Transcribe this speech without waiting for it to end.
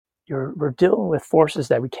we're dealing with forces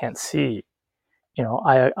that we can't see.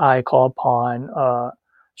 I call upon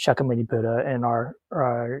Shakyamuni Buddha and our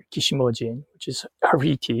Kishimojin, which is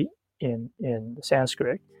Hariti in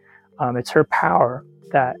Sanskrit. It's her power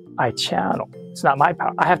that I channel. It's not my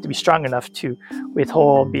power. I have to be strong enough to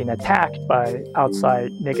withhold being attacked by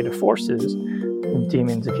outside negative forces,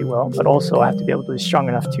 demons, if you will, but also I have to be able to be strong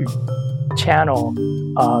enough to channel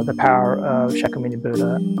the power of Shakyamuni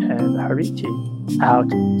Buddha and Hariti out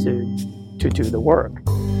to do the work.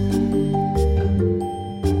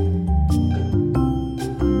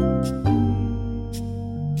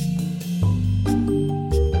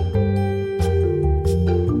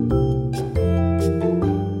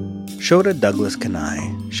 Shota Douglas Kanai,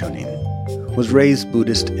 Shonin, was raised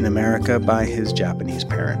Buddhist in America by his Japanese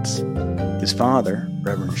parents. His father,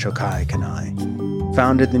 Reverend Shokai Kanai,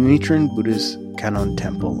 founded the Nichiren Buddhist Kannon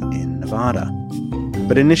Temple in Nevada.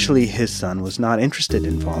 But initially his son was not interested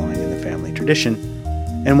in following in the family tradition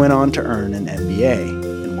and went on to earn an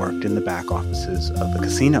MBA and worked in the back offices of the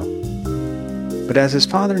casino. But as his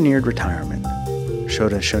father neared retirement,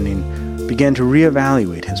 Shota Shonin began to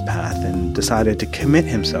reevaluate his path and decided to commit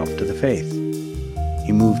himself to the faith.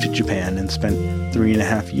 He moved to Japan and spent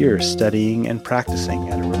 3.5 years studying and practicing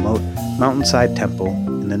at a remote mountainside temple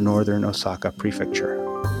in the northern Osaka prefecture.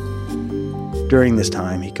 During this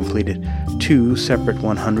time, he completed 2 separate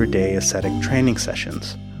 100-day ascetic training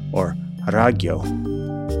sessions, or haragyo,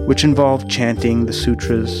 which involved chanting the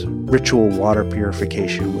sutras, ritual water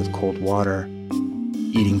purification with cold water,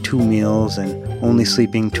 eating 2 meals, and only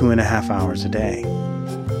sleeping 2.5 hours a day.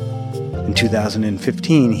 In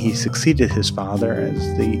 2015, he succeeded his father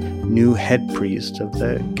as the new head priest of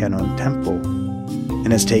the Kannon Temple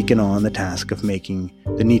and has taken on the task of making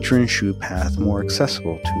the Nichiren Shu path more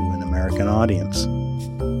accessible to an American audience.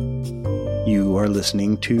 You are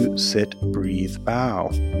listening to Sit, Breathe, Bow,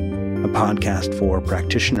 a podcast for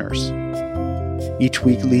practitioners. Each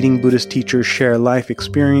week, leading Buddhist teachers share life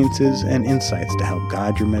experiences and insights to help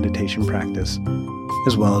guide your meditation practice,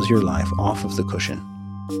 as well as your life off of the cushion.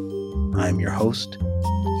 I'm your host,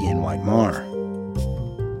 Ian White-Marr.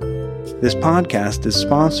 This podcast is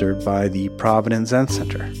sponsored by the Providence Zen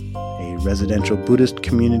Center, a residential Buddhist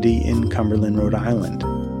community in Cumberland, Rhode Island.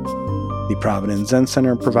 The Providence Zen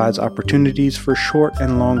Center provides opportunities for short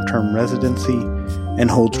and long-term residency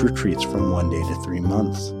and holds retreats from 1 day to 3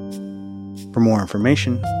 months. For more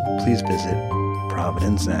information, please visit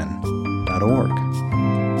providencezen.org.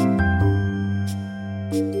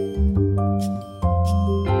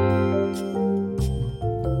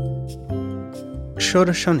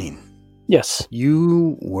 Shota Shonin. Yes.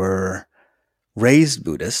 You were raised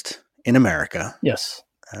Buddhist in America. Yes.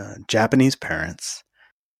 Japanese parents,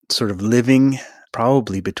 sort of living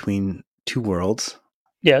probably between 2 worlds.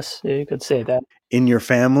 Yes, you could say that. In your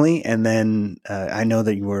family, and then I know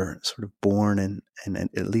that you were sort of born and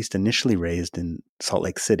at least initially raised in Salt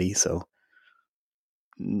Lake City, so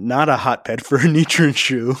not a hotbed for Nichiren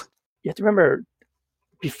Shu. You have to remember,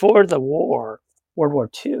 before the war, World War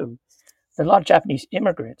II, a lot of Japanese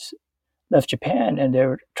immigrants left Japan and they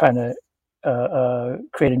were trying to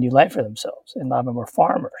create a new life for themselves, and a lot of them were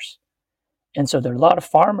farmers. And so there are a lot of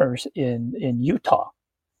farmers in Utah.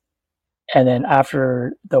 And then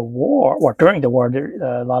after the war, or during the war,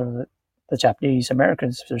 a lot of the Japanese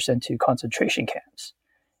Americans were sent to concentration camps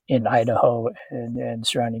in Idaho and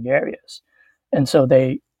surrounding areas. And so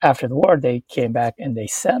after the war, they came back and they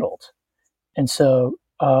settled. And so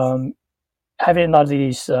having a lot of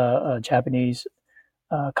these Japanese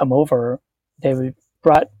come over, they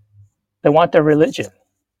want their religion,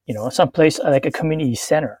 someplace like a community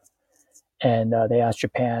center. And they asked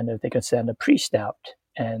Japan if they could send a priest out.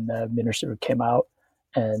 And the minister came out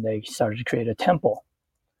and they started to create a temple.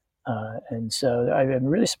 And so I've been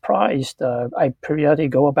really surprised. I periodically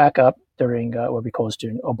go back up during what we call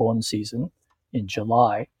during Obon season in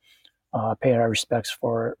July, pay our respects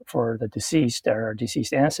for the deceased, our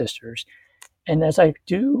deceased ancestors. And as I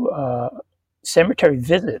do cemetery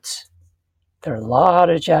visits, there are a lot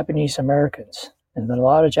of Japanese Americans and a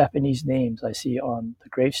lot of Japanese names I see on the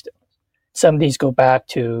gravestones. Some of these go back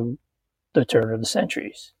to the turn of the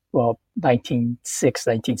centuries,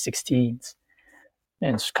 1916s.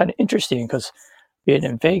 And it's kind of interesting because being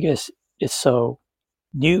in Vegas is so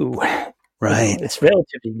new. Right. It's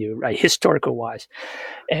relatively new, right? Historical wise.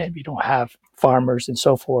 And we don't have farmers and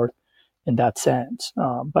so forth in that sense.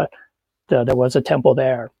 But there was a temple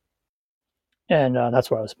there. And that's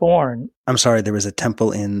where I was born. I'm sorry, there was a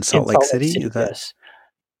temple in Salt Lake City? Yes.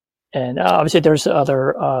 And obviously there's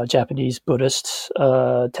other Japanese Buddhist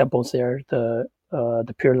temples there. The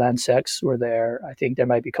Pure Land sects were there. I think there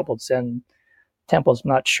might be a couple of Zen temples,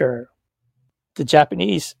 I'm not sure. The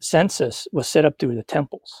Japanese census was set up through the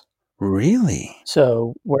temples. Really?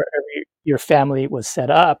 So wherever your family was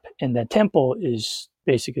set up, and the temple is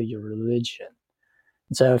basically your religion.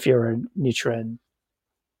 And so if you're a Nichiren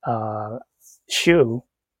Shu,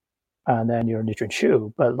 then you're a Nichiren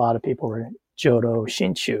Shu. But a lot of people were Jodo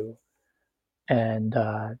Shinshu, and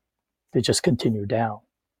they just continue down.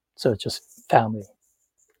 So it's just family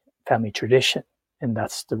tradition, and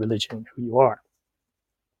that's the religion who you are.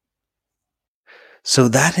 So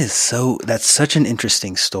that's such an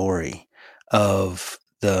interesting story of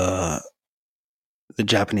the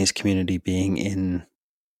Japanese community being in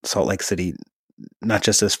Salt Lake City, not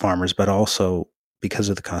just as farmers, but also because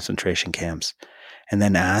of the concentration camps, and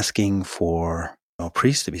then asking for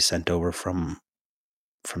priests to be sent over from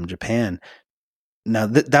Japan. Now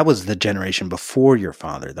that was the generation before your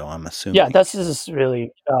father, though, I'm assuming. Yeah, this is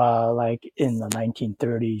really like in the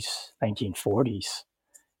 1930s, 1940s.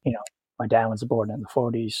 My dad was born in the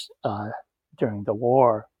 40s during the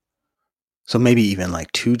war. So maybe even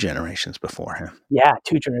like 2 generations before him. Yeah,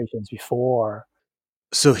 2 generations before.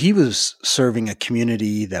 So he was serving a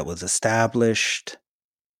community that was established.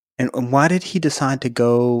 And why did he decide to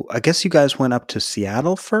go? I guess you guys went up to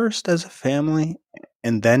Seattle first as a family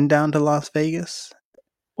and then down to Las Vegas?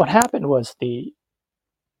 What happened was the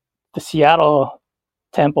Seattle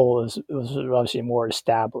temple was obviously more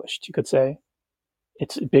established, you could say.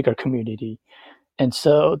 It's a bigger community. And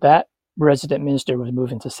so that resident minister was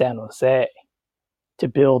moving to San Jose to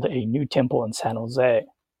build a new temple in San Jose.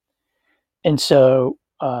 And so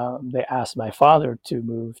they asked my father to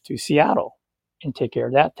move to Seattle and take care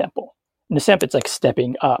of that temple. In a sense, it's like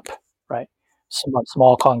stepping up, right?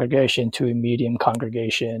 Small congregation to a medium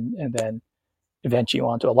congregation, and then eventually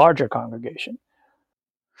on to a larger congregation.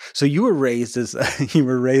 So you were raised as a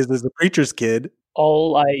preacher's kid.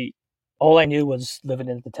 All I knew was living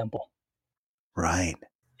in the temple. Right.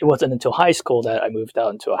 It wasn't until high school that I moved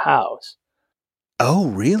out into a house. Oh,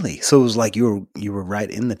 really? So it was like you were right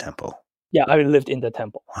in the temple. Yeah, I lived in the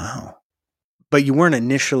temple. Wow. But you weren't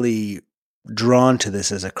initially drawn to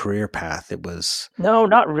this as a career path. It was... No,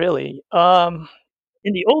 not really. In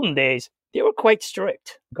the olden days, they were quite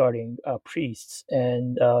strict regarding priests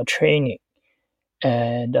and training.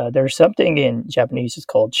 And there's something in Japanese, it's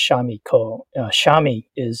called shamiko. Shami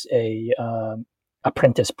is a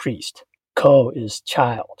apprentice priest. Ko is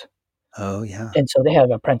child. Oh, yeah. And so they have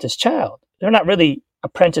apprentice child. They're not really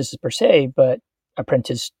apprentices per se, but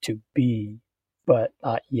apprentice to be, but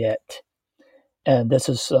not yet. And this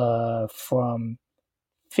is from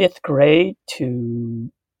 5th grade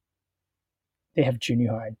to, they have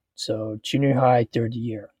junior high. So junior high, 3rd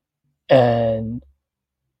year. And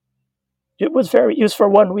it was for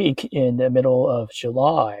 1 week in the middle of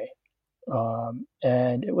July.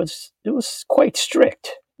 And it was quite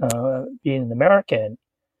strict, being an American.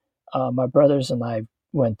 My brothers and I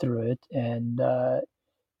went through it, and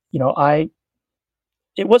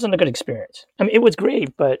it wasn't a good experience. I mean, it was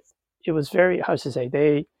great, but it was very, how to say,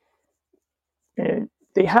 they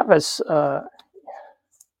have us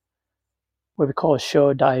what we call a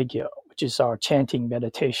Sho Daigyo, which is our chanting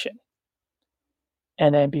meditation.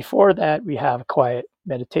 And then before that, we have quiet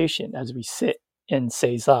meditation as we sit in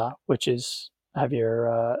Seiza, which is have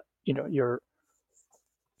your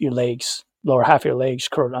legs, lower half of your legs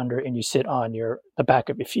curled under, and you sit on the back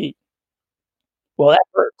of your feet. Well, that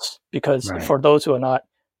hurts because for those who are not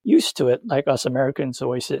used to it, like us Americans who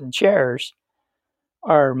always sit in chairs,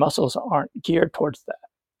 our muscles aren't geared towards that.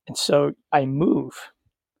 And so I move.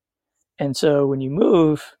 And so when you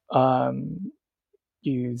move, some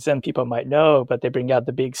people might know, but they bring out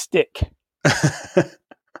the big stick.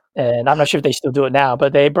 And I'm not sure if they still do it now,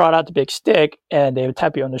 but they brought out the big stick and they would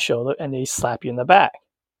tap you on the shoulder and they slap you in the back.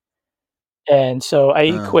 And so I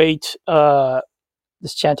equate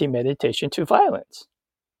this chanting meditation to violence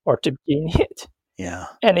or to being hit. Yeah.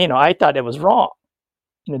 And, I thought it was wrong.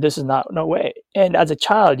 This is no way. And as a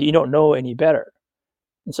child, you don't know any better.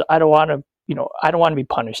 And so I don't want to be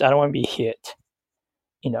punished. I don't want to be hit,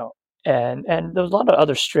 and there was a lot of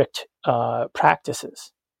other strict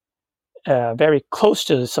practices, very close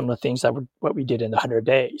to some of the things what we did in the 100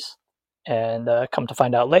 days. And come to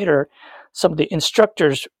find out later, some of the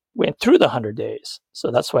instructors went through the 100 days.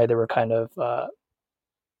 So that's why they were kind of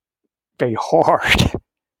very hard,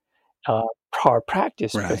 hard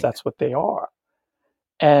practice, because that's what they are.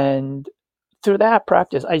 And through that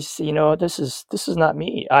practice, I see, this is not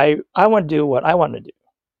me. I want to do what I want to do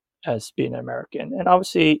as being an American. And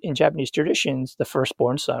obviously in Japanese traditions, the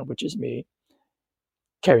firstborn son, which is me,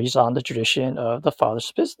 carries on the tradition of the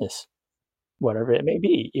father's business, whatever it may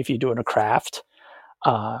be. If you're doing a craft,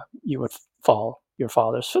 you would follow your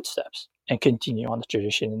father's footsteps and continue on the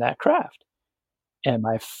tradition in that craft. And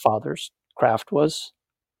my father's craft was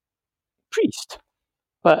priest.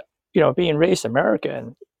 But, being raised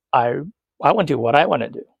American, I I want to do what I want to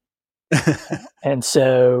do. And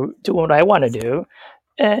so do what I want to do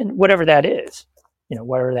and whatever that is,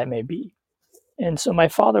 whatever that may be. And so my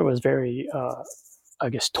father was very, I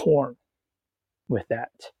guess, torn with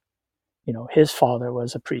that. His father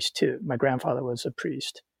was a priest too. My grandfather was a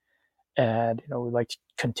priest. And, we like to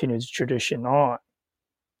continue the tradition on.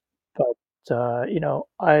 But,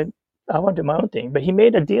 I want to do my own thing. But he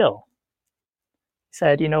made a deal. He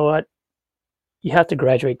said, you know what? You have to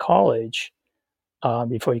graduate college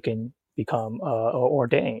before you can become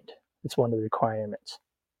ordained. It's one of the requirements.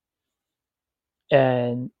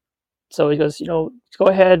 And so he goes, go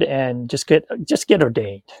ahead and just get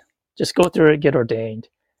ordained. Just go through it, get ordained.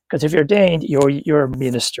 Because if you're ordained, you're a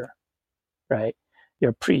minister, right?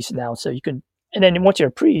 You're a priest now, so you can. And then once you're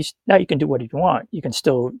a priest, now you can do what you want. You can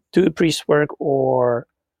still do the priest work or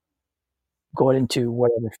go into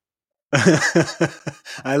whatever.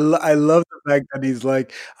 I love the fact that he's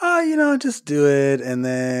like, just do it, and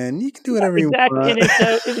then you can do whatever you want. And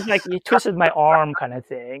so it was like he twisted my arm kind of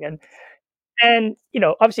thing, and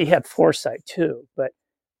obviously he had foresight too.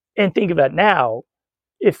 And think about now,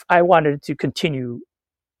 if I wanted to continue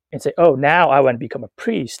and say, oh, now I want to become a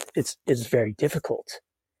priest, it's very difficult.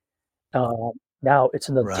 Now it's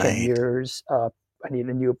another 10 years. I need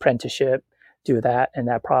a new apprenticeship, do that and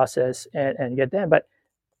that process and get that. But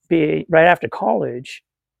be right after college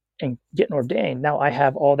and getting ordained, now I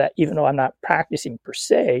have all that, even though I'm not practicing per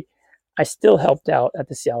se, I still helped out at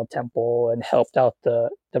the Seattle Temple and helped out the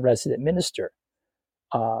resident minister.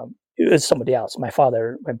 It was somebody else. My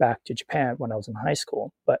father went back to Japan when I was in high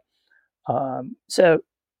school. But so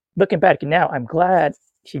looking back now, I'm glad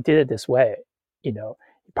he did it this way. He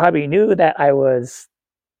probably knew that I was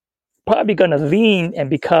probably going to lean and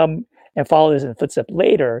become and follow his footsteps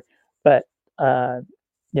later, but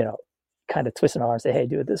kind of twist an arm and say, hey,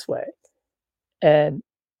 do it this way. And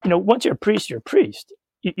once you're a priest, you're a priest.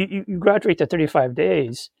 You graduate to 35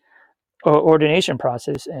 days ordination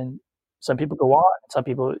process, and some people go on, some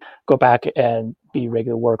people go back and be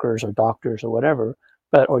regular workers or doctors or whatever,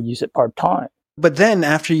 or use it part-time. But then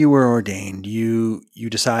after you were ordained, you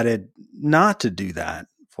decided not to do that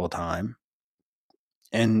full-time,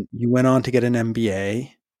 and you went on to get an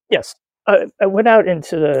MBA. Yes. I went out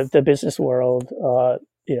into the business world,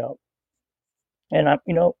 and I'm,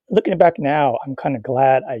 looking back now, I'm kind of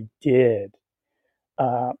glad I did,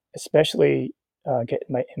 especially get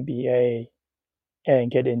my MBA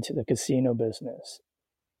and get into the casino business.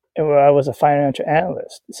 And I was a financial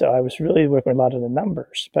analyst, so I was really working a lot of the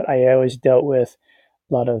numbers, but I always dealt with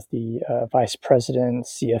a lot of the vice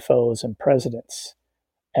presidents, CFOs, and presidents.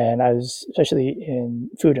 And I was especially in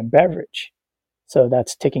food and beverage. So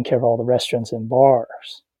that's taking care of all the restaurants and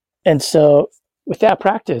bars. And so with that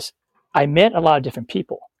practice, I met a lot of different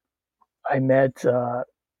people. I met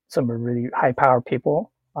some really high-powered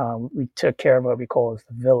people. We took care of what we call as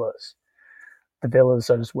the villas. The villas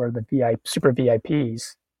is where the super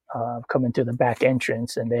VIPs come into the back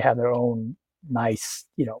entrance, and they have their own nice,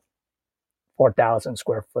 4,000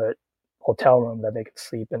 square foot hotel room that they can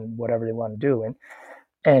sleep in whatever they want to do.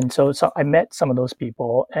 And so I met some of those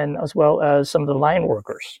people, and as well as some of the line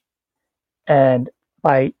workers. And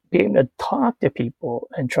by being able to talk to people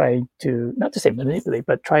and try to, not to say manipulate,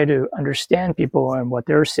 but try to understand people and what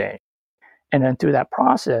they're saying. And then through that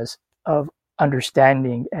process of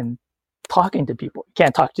understanding and talking to people, you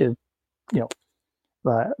can't talk to,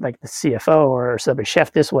 like the CFO or the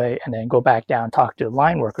chef this way, and then go back down and talk to the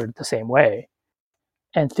line worker the same way.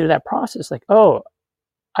 And through that process, like, oh,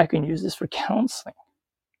 I can use this for counseling,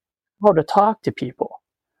 or to talk to people.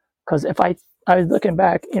 Because if I was looking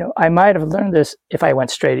back, I might have learned this if I went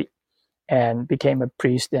straight and became a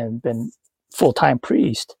priest and been full-time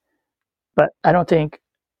priest, but I don't think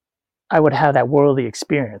I would have that worldly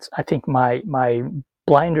experience. I think my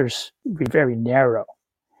blinders would be very narrow,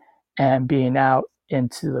 and being out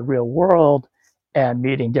into the real world and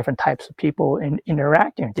meeting different types of people and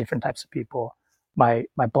interacting with different types of people, my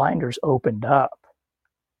blinders opened up,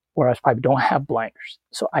 whereas I probably don't have blinders.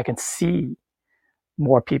 So I can see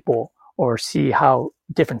more people or see how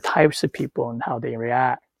different types of people and how they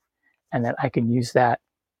react. And then I can use that.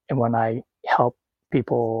 And when I help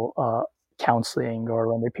people counseling,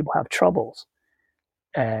 or when people have troubles,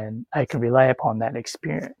 and I can rely upon that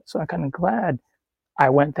experience. So I'm kind of glad I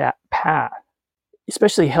went that path,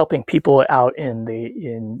 especially helping people out in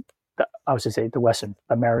the I was to say the Western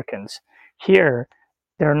Americans. Here,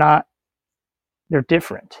 they're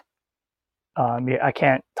different. I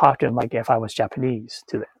can't talk to them like if I was Japanese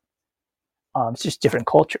to them. It's just different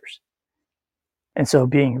cultures. And so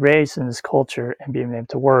being raised in this culture and being able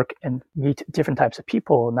to work and meet different types of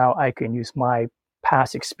people, now I can use my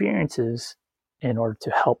past experiences in order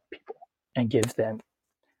to help people and give them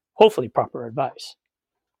hopefully proper advice.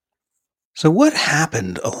 So what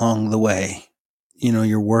happened along the way?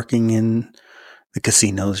 You're working in the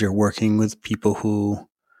casinos, you're working with people who,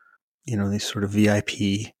 these sort of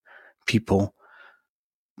VIP people.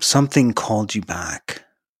 Something called you back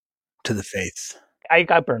to the faith. I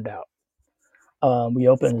got burned out. We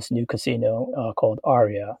opened this new casino called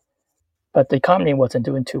Aria, but the company wasn't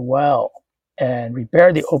doing too well, and we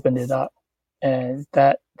barely opened it up. And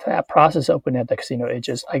that process opening at the casino,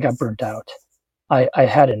 I got burnt out. I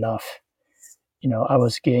had enough. I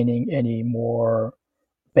was gaining any more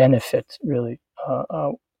benefit really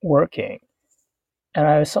working, and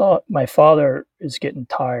I saw my father is getting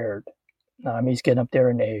tired. He's getting up there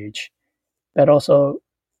in age, but also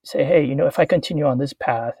say, hey, if I continue on this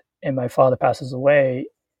path and my father passes away,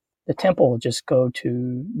 the temple will just go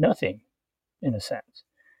to nothing in a sense.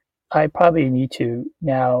 I probably need to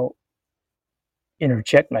now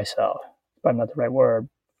interject myself, probably not the right word,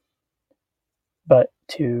 but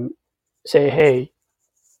to say, hey,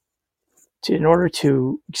 in order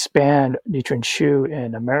to expand Nichiren Shu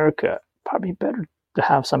in America, probably better to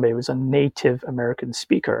have somebody who's a native American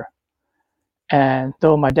speaker. And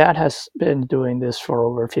though my dad has been doing this for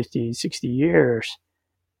over 50, 60 years,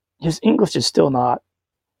 his English is still not,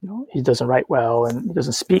 he doesn't write well and he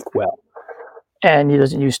doesn't speak well. And he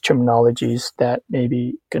doesn't use terminologies that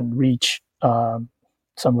maybe can reach some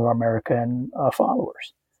of our American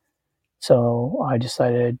followers. So I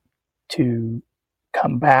decided to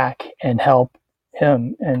come back and help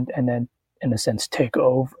him and then, in a sense, take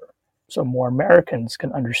over so more Americans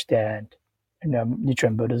can understand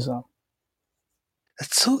Nichiren Buddhism.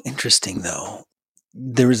 That's so interesting, though.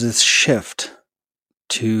 There was this shift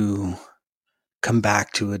to come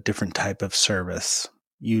back to a different type of service.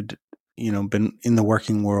 You'd, been in the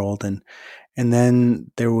working world, and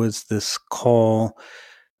then there was this call.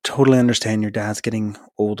 Totally understand your dad's getting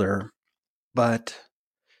older, but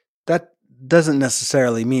that doesn't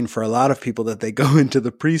necessarily mean for a lot of people that they go into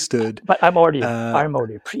the priesthood. But I'm already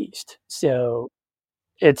a priest, so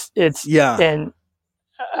it's yeah. And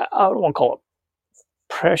I don't want to call it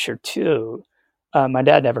pressure too. My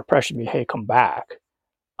dad never pressured me, hey, come back.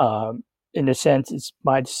 In a sense, it's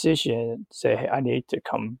my decision to say, hey, I need to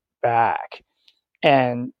come back.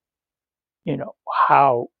 And,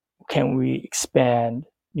 how can we expand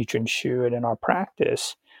Nichiren Shu and in our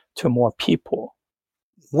practice to more people?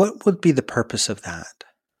 What would be the purpose of that?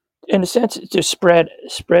 In a sense, to spread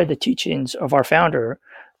the teachings of our founder,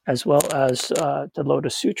 as well as the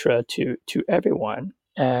Lotus Sutra to everyone,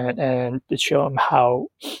 and to show them how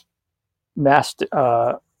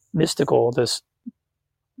mystical this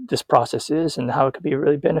process is and how it could be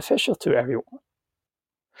really beneficial to everyone.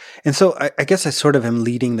 And so I guess I sort of am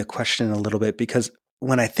leading the question a little bit, because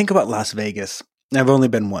when I think about Las Vegas, I've only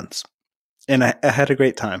been once. And I had a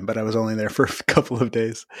great time, but I was only there for a couple of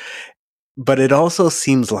days. But it also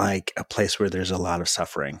seems like a place where there's a lot of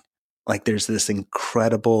suffering. Like there's this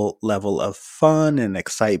incredible level of fun and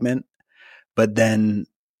excitement, but then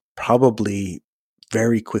probably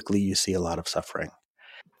very quickly you see a lot of suffering.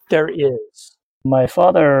 There is. My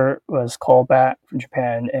father was called back from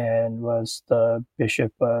Japan and was the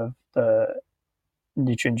bishop of the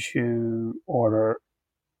Nichiren Shu Order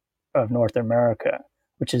of North America,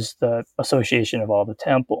 which is the association of all the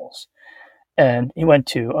temples. And he went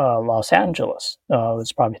to Los Angeles.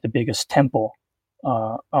 It's probably the biggest temple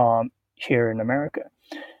here in America.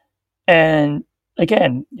 And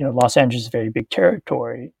again, Los Angeles is a very big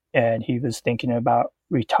territory, and he was thinking about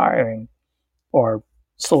retiring or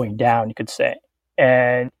slowing down, you could say.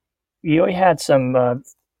 And we already had some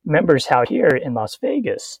members out here in Las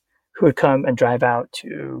Vegas who would come and drive out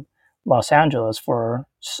to Los Angeles for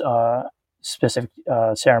specific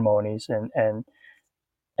ceremonies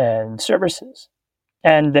and services.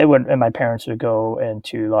 And my parents would go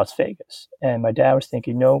into Las Vegas. And my dad was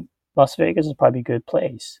thinking, Las Vegas is probably a good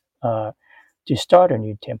place to start a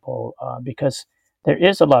new temple because there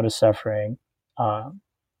is a lot of suffering,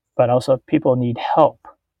 but also people need help.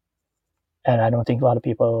 And I don't think a lot of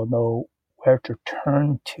people know where to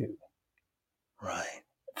turn to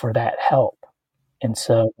for that help. And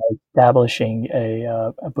so establishing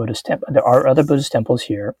a Buddhist temple, there are other Buddhist temples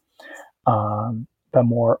here, but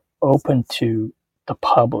more open to the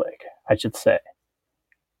public, I should say.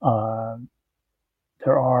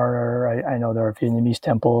 There are, I know there are Vietnamese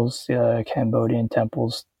temples, Cambodian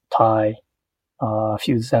temples, Thai, a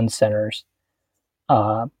few Zen centers.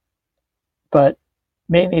 Uh, but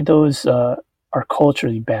mainly those are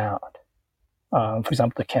culturally bound. For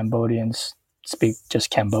example, the Cambodians speak just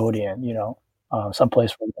Cambodian, some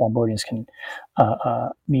place where the Cambodians can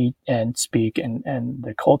meet and speak and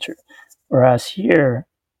their culture. Whereas here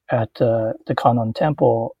at the Kannon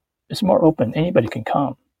Temple, it's more open. Anybody can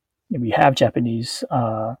come. We have Japanese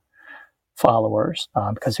followers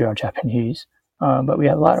because we are Japanese, but we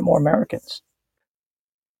have a lot of more Americans.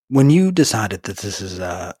 When you decided that this is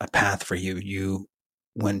a path for you, you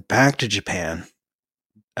went back to Japan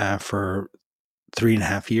for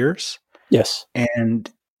 3.5 years. Yes.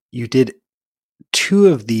 And you did 2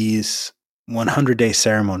 of these 100-day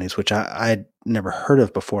ceremonies, which I'd never heard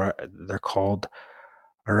of before. They're called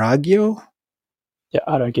Aragyo. Yeah,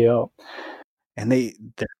 Aragyo. And they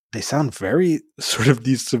sound very sort of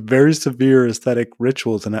these very severe aesthetic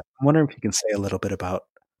rituals. And I'm wondering if you can say a little bit about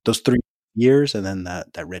those 3 years and then that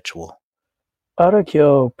ritual.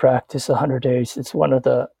 Aragyo practice 100 days. It's one of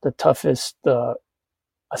the toughest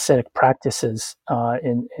ascetic practices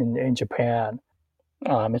in Japan.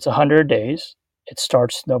 It's 100 days. It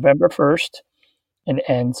starts November 1st and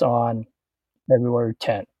ends on February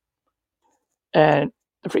 10th. And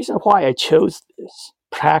the reason why I chose this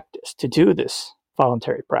practice to do this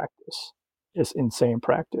voluntary practice, this insane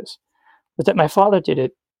practice, was that my father did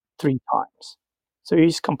it 3 times. So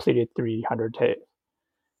he's completed 300 days.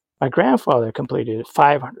 My grandfather completed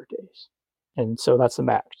 500 days. And so that's the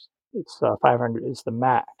max. It's 500 is the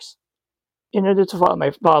max. In order to follow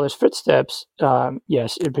my father's footsteps,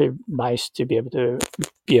 yes, it'd be nice to be able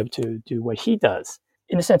to do what he does.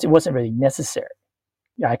 In a sense, it wasn't really necessary.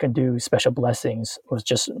 Yeah, I can do special blessings was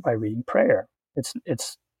just by reading prayer.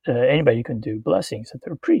 It's anybody can do blessings if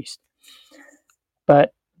they're a priest.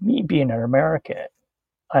 But me being an American,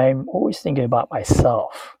 I'm always thinking about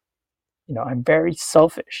myself. I'm very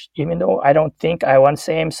selfish. Even though I don't think I want to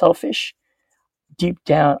say I'm selfish, deep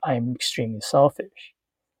down, I'm extremely selfish.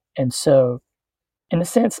 And so, in a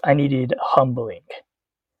sense, I needed humbling.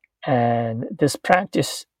 And this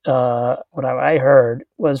practice, what I heard,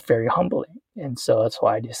 was very humbling. And so that's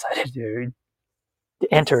why I decided to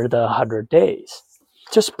enter the 100 days.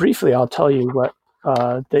 Just briefly, I'll tell you what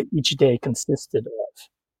each day consisted of.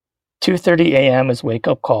 2:30 a.m. is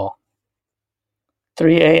wake-up call.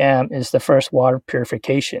 3 a.m. is the first water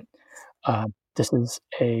purification. This is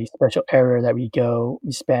a special area that we go.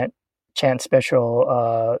 We chant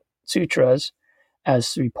special sutras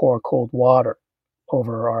as we pour cold water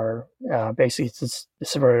over our. Basically, it's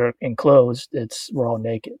we're enclosed. We're all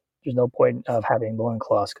naked. There's no point of having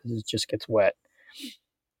loincloths because it just gets wet.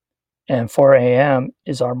 And 4 a.m.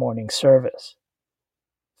 is our morning service.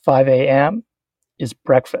 5 a.m. is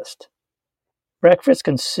breakfast. Breakfast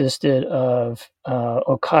consisted of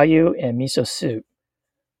okayu and miso soup.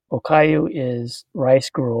 Okayu is rice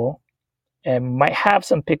gruel and might have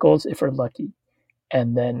some pickles if we're lucky.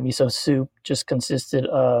 And then miso soup just consisted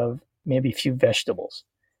of maybe a few vegetables.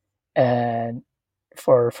 And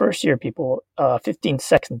for first year people, 15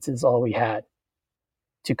 seconds is all we had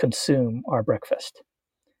to consume our breakfast.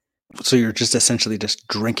 So you're just essentially just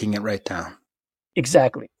drinking it right down.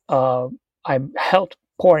 Exactly. I'm helped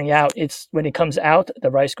pouring out. It's when it comes out,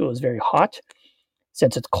 the rice gruel is very hot.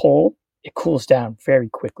 Since it's cold, it cools down very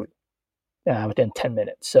quickly within 10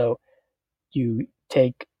 minutes. So you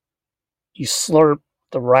slurp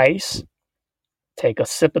the rice, take a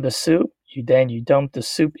sip of the soup, you dump the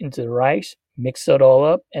soup into the rice, mix it all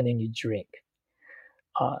up, and then you drink.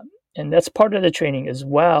 And that's part of the training as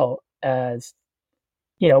well as,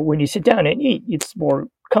 when you sit down and eat, it's more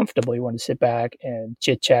comfortable. You want to sit back and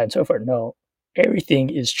chit chat and so forth. No,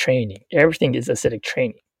 everything is training. Everything is ascetic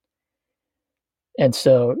training. And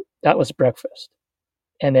so that was breakfast.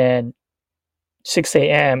 And then 6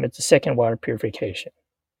 a.m. is the second water purification.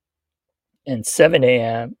 And 7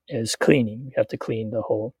 a.m. is cleaning. We have to clean the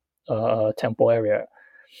whole temple area.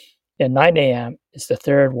 And 9 a.m. is the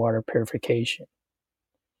third water purification.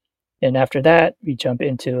 And after that, we jump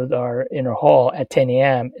into our inner hall. At 10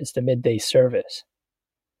 a.m. is the midday service.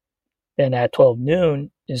 Then at 12 noon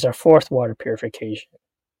is our fourth water purification.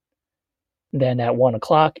 Then at 1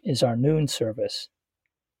 o'clock is our noon service.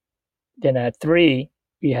 Then at 3,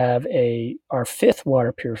 we have our fifth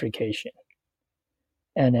water purification.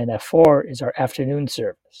 And then at 4 is our afternoon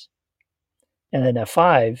service. And then at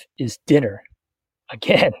 5 is dinner.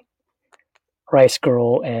 Again, rice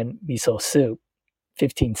gruel and miso soup,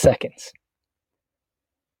 15 seconds.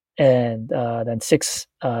 And then 6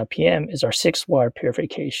 p.m. is our sixth water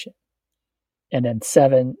purification. And then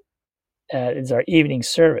 7 is our evening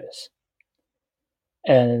service.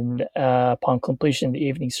 And upon completion of the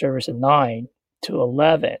evening service at 9 to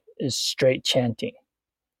 11 is straight chanting.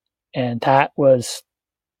 And that was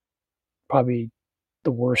probably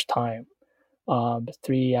the worst time.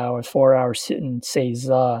 3 hours, 4 hours sitting, say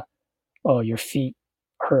za, oh, your feet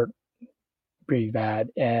hurt pretty bad.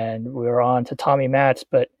 And we were on tatami mats,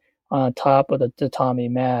 but on top of the tatami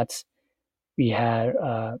mats, we had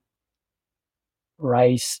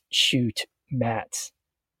rice shoot mats,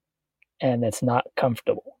 and it's not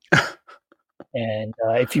comfortable. And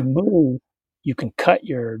if you move, you can cut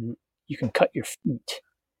your feet,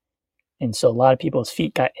 and so a lot of people's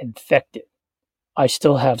feet got infected. I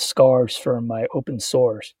still have scars from my open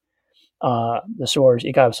sores. The sores,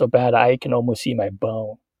 it got so bad I can almost see my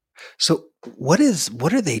bone. So what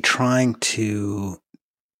are they trying to,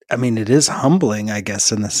 I mean, it is humbling, I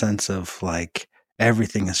guess, in the sense of like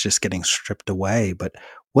everything is just getting stripped away, but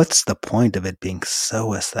what's the point of it being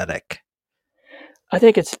so aesthetic? I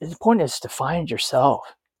think the point is to find yourself.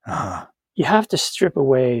 Uh-huh. You have to strip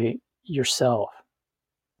away yourself,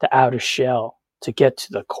 the outer shell, to get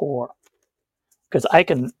to the core. Because I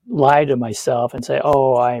can lie to myself and say,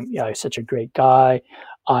 "Oh, I'm such a great guy.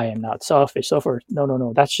 I am not selfish." So forth.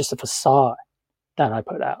 No. That's just a facade that I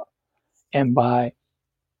put out. And by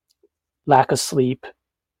lack of sleep,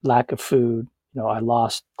 lack of food, I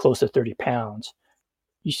lost close to 30 pounds.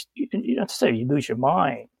 You don't have to say you lose your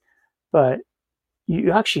mind, but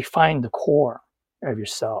you actually find the core of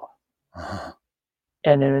yourself. Uh-huh.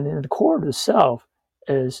 And then the core of the self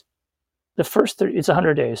is the first 30, it's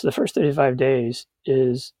 100 days. The first 35 days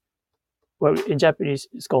is what in Japanese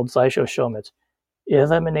is called Zaisho Shometsu,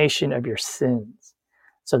 elimination of your sins.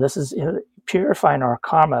 So this is purifying our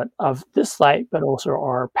karma of this life, but also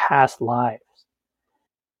our past lives.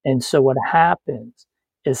 And so what happens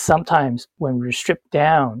is sometimes when we're stripped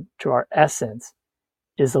down to our essence,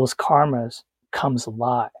 is those karmas comes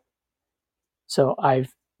alive. So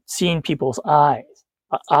I've seen people's eyes.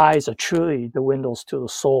 Eyes are truly the windows to the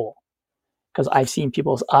soul. Because I've seen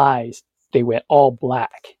people's eyes, they went all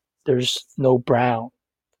black. There's no brown.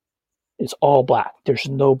 It's all black. There's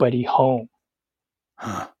nobody home.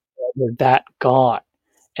 Huh. They're that gone.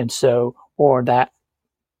 And so, or that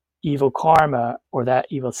evil karma or that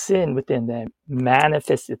evil sin within them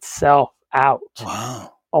manifests itself out.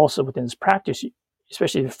 Wow. Also within this practice,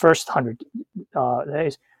 especially the first 100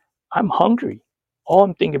 days, I'm hungry. All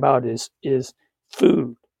I'm thinking about is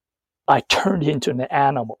food. I turned into an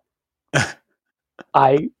animal.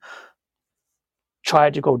 I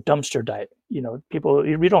tried to go dumpster diving. People,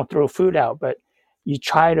 we don't throw food out, but you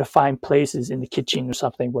try to find places in the kitchen or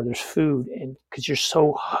something where there's food, and because you're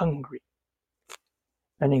so hungry.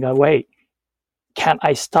 And you go, wait, can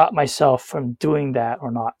I stop myself from doing that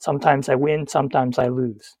or not? Sometimes I win, sometimes I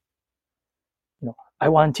lose. I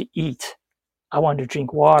want to eat. I want to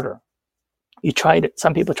drink water.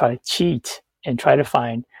 Some people try to cheat and try to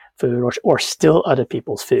find food or steal other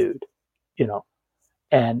people's food,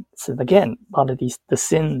 And so again, a lot of the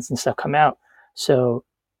sins and stuff come out. So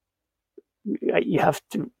you have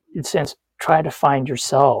to, in a sense, try to find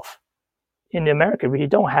yourself. In America, we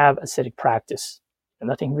don't have ascetic practice.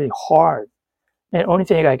 Nothing really hard. And the only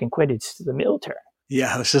thing I can quit is the military.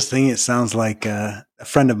 Yeah, I was just thinking, it sounds like a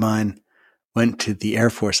friend of mine went to the Air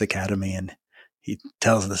Force Academy, and he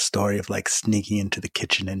tells the story of like sneaking into the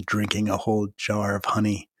kitchen and drinking a whole jar of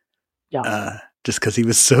honey. Yeah. Just because he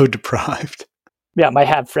was so deprived. Yeah, I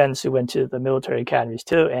have friends who went to the military academies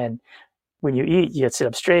too, and when you eat, you have to sit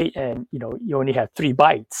up straight, and you only have 3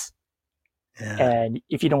 bites. Yeah. And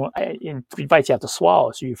if you don't, in 3 bites, you have to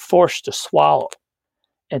swallow, so you're forced to swallow.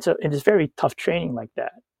 And so it's very tough training like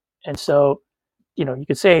that. And so, you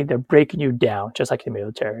could say they're breaking you down, just like the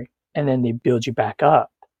military, and then they build you back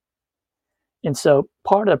up. And so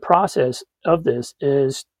part of the process of this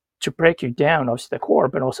is to break you down, obviously the core,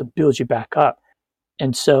 but also build you back up.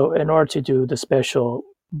 And so in order to do the special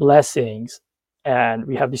blessings, and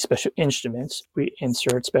we have these special instruments, we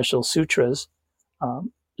insert special sutras.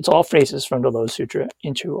 It's all phrases from the Lotus Sutra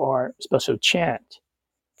into our special chant.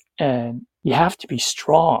 And you have to be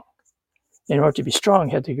strong. In order to be strong,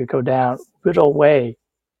 you have to go down, whittle away,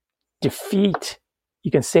 defeat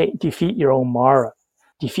your own Mara.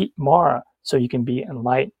 Defeat Mara so you can be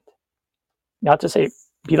enlightened. Not to say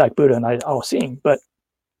be like Buddha and I'll sing, but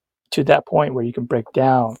to that point where you can break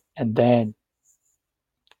down and then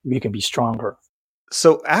you can be stronger.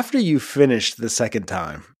 So after you finished the second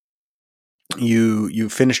time, you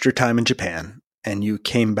finished your time in Japan and you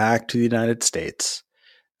came back to the United States,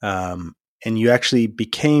 and you actually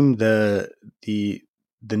became the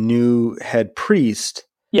new head priest.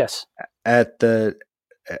 Yes. At the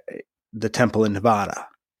temple in Nevada.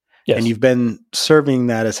 Yes. And you've been serving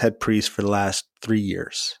that as head priest for the last 3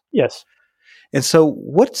 years. Yes. And so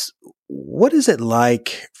what is it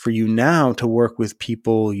like for you now to work with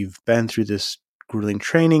people? You've been through this grueling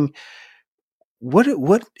training. What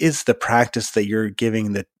is the practice that you're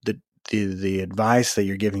giving, the advice that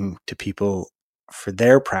you're giving to people for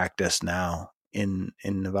their practice now in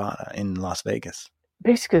Nevada, in Las Vegas?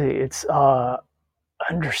 Basically, it's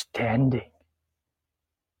understanding,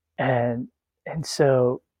 and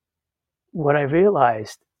so what I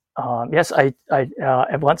realized, yes, I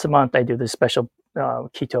once a month I do this special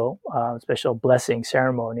Kito, special blessing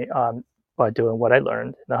ceremony by doing what I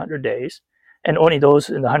learned in the 100 days. And only those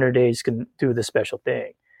in the 100 days can do this special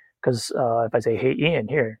thing. Because if I say, hey, Ian,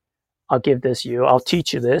 here, I'll give this you, I'll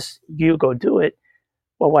teach you this, you go do it.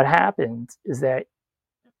 Well, what happens is that,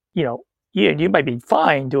 Ian, you might be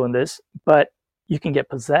fine doing this, but you can get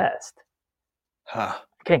possessed.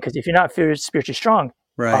 Okay, because if you're not spiritually strong,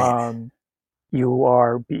 right,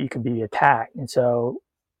 you can be attacked. And so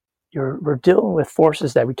we're dealing with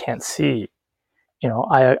forces that we can't see.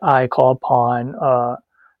 I call upon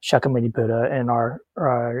Shakyamuni Buddha and our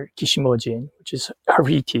Kishimojin, which is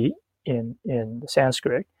Hariti in the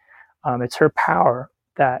Sanskrit. It's her power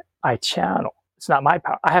that I channel. It's not my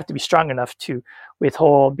power. I have to be strong enough to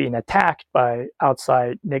withhold being attacked by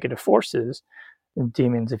outside negative forces, and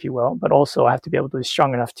demons, if you will, but also I have to be able to be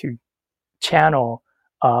strong enough to channel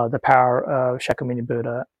the power of Shakyamuni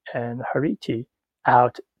Buddha and Hariti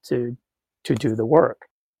out to do the work.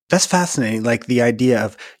 That's fascinating. Like the idea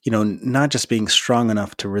of, not just being strong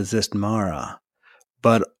enough to resist Mara,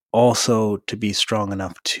 but also to be strong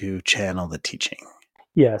enough to channel the teaching.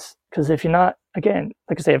 Yes, because if you're not, again,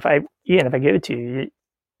 like I say, if I give it to you,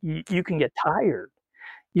 you can get tired.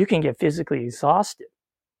 You can get physically exhausted.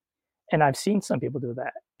 And I've seen some people do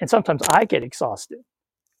that. And sometimes I get exhausted,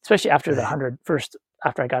 especially after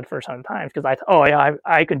after I got the first 100 times, because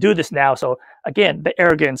I can do this now. So again, the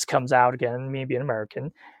arrogance comes out again, me being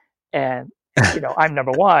American. And, I'm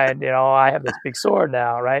number one, I have this big sword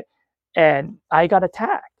now, right? And I got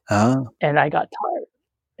attacked and I got tired.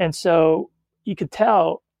 And so you could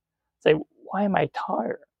say, why am I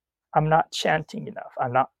tired? I'm not chanting enough.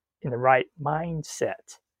 I'm not in the right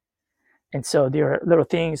mindset. And so there are little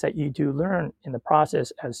things that you do learn in the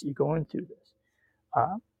process as you go into this.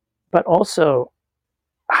 But also,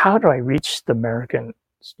 how do I reach the Americans,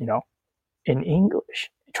 in English?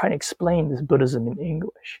 Trying to explain this Buddhism in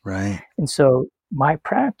English. Right. And so my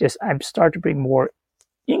practice, I'm starting to bring more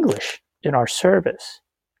English in our service.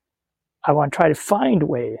 I want to try to find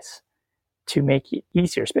ways to make it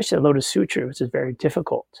easier, especially the Lotus Sutra, which is very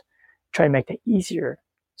difficult. Try to make it easier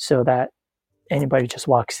so that anybody who just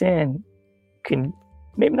walks in can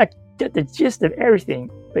maybe not get the gist of everything,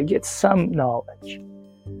 but get some knowledge.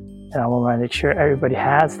 And I want to make sure everybody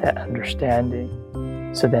has that understanding,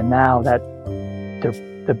 so that now that the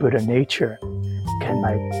Buddha nature can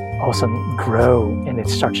also grow and it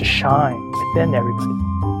starts to shine within everybody.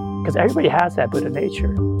 Because everybody has that Buddha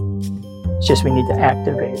nature. It's just we need to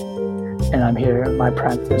activate it. And I'm here, my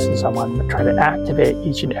practice is I want to try to activate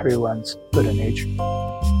each and everyone's Buddha nature.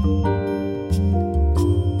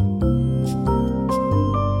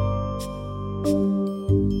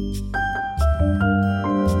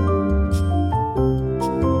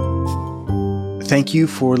 Thank you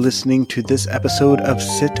for listening to this episode of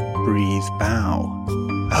Sit, Breathe, Bow.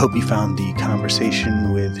 I hope you found the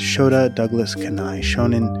conversation with Shota Douglas Kanai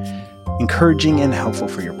Shonin encouraging and helpful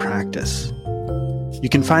for your practice. You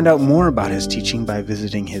can find out more about his teaching by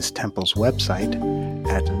visiting his temple's website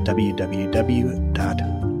at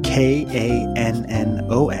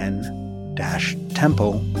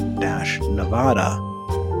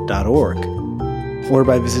www.kannon-temple-nevada.org, or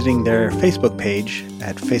by visiting their Facebook page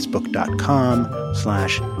at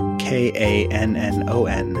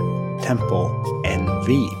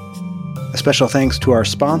facebook.com/KANNON-TEMPLE-NV. A special thanks to our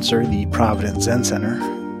sponsor, the Providence Zen Center.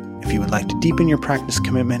 If you would like to deepen your practice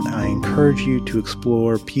commitment, I encourage you to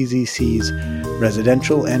explore PZC's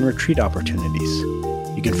residential and retreat opportunities.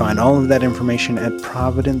 You can find all of that information at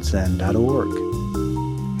providencezen.org.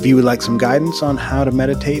 If you would like some guidance on how to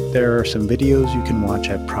meditate, there are some videos you can watch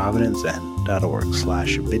at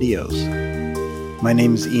providencezen.org/videos. My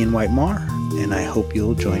name is Ian Whitemar, and I hope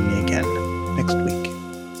you'll join me again next week.